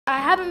I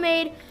haven't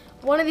made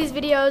one of these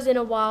videos in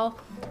a while,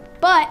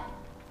 but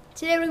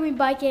today we're gonna be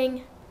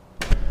biking.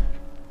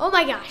 Oh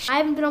my gosh, I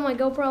haven't been on my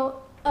GoPro,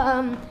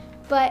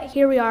 but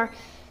here we are.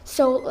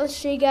 So let's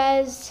show you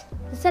guys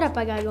the setup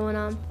I got going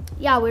on.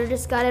 Yeah, we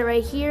just got it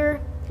right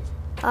here.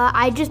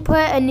 I just put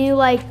a new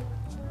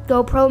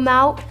GoPro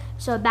mount,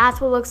 so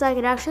that's what it looks like.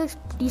 It actually looks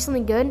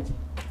decently good.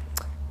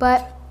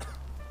 But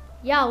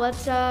yeah,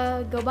 let's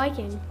go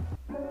biking.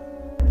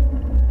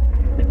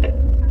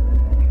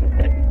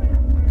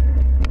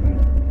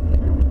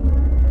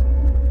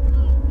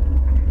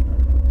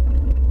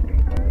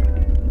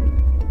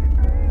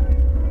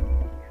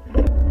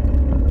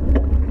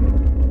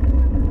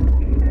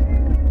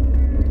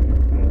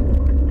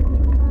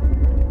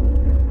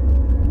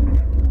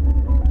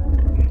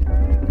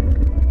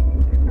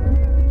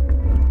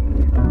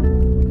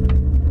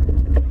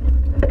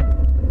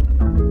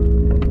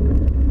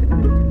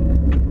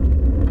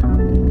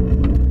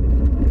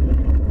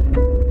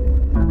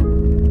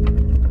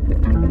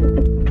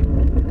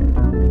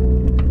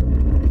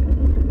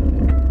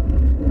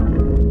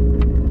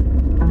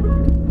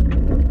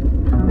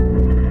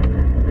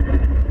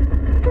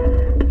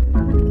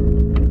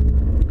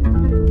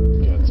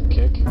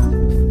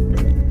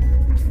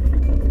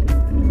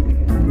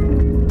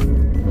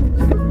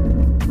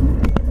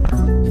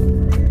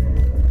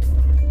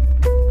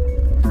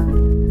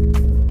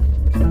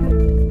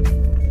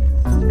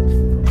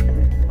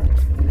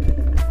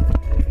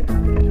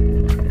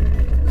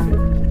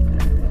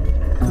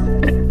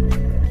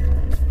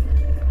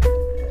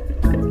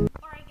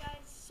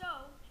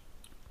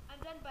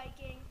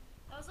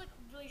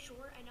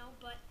 Short, I know,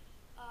 but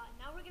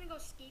now we're gonna go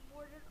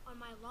skateboard on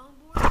my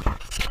longboard.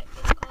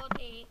 It's called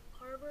a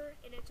Harbor,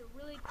 and it's a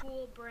really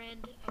cool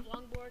brand of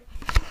longboard.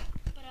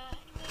 But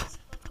anyways,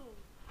 let's go.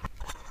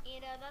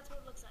 And that's what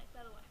it looks like,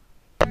 by the way.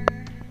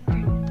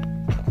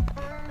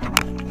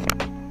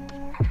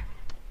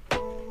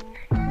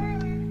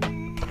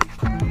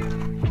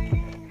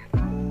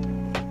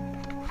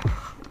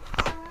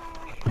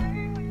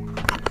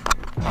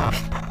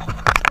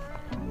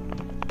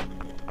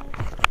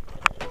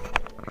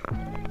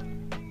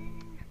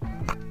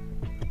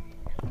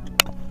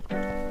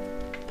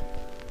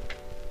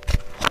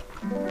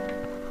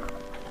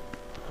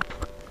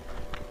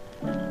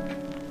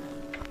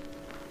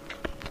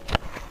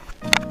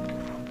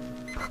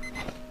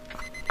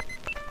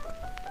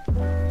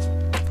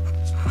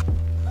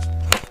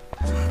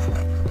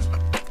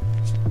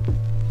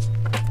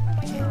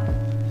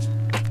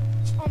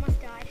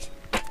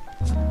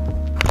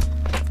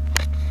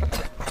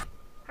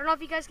 I don't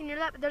know if you guys can hear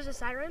that, but there's a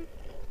siren.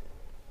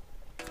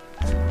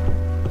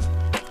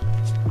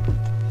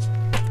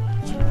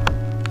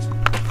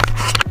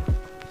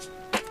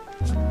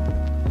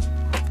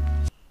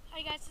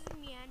 Hi guys, this is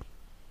the end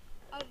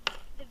of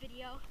the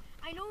video.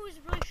 I know it was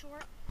really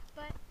short,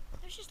 but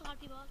there's just a lot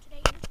of people out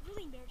today, and it's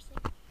really embarrassing.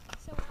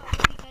 So I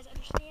hope you guys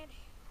understand.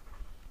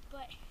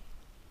 But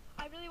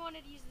I really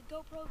wanted to use the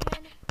GoPro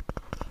again.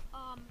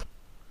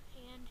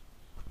 And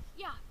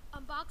yeah,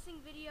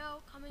 unboxing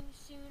video coming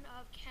soon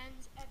of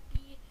Ken's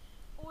FB.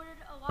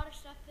 Ordered a lot of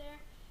stuff there,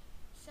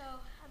 so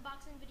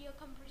unboxing video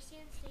coming pretty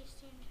soon. Stay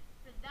tuned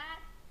for that.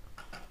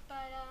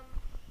 But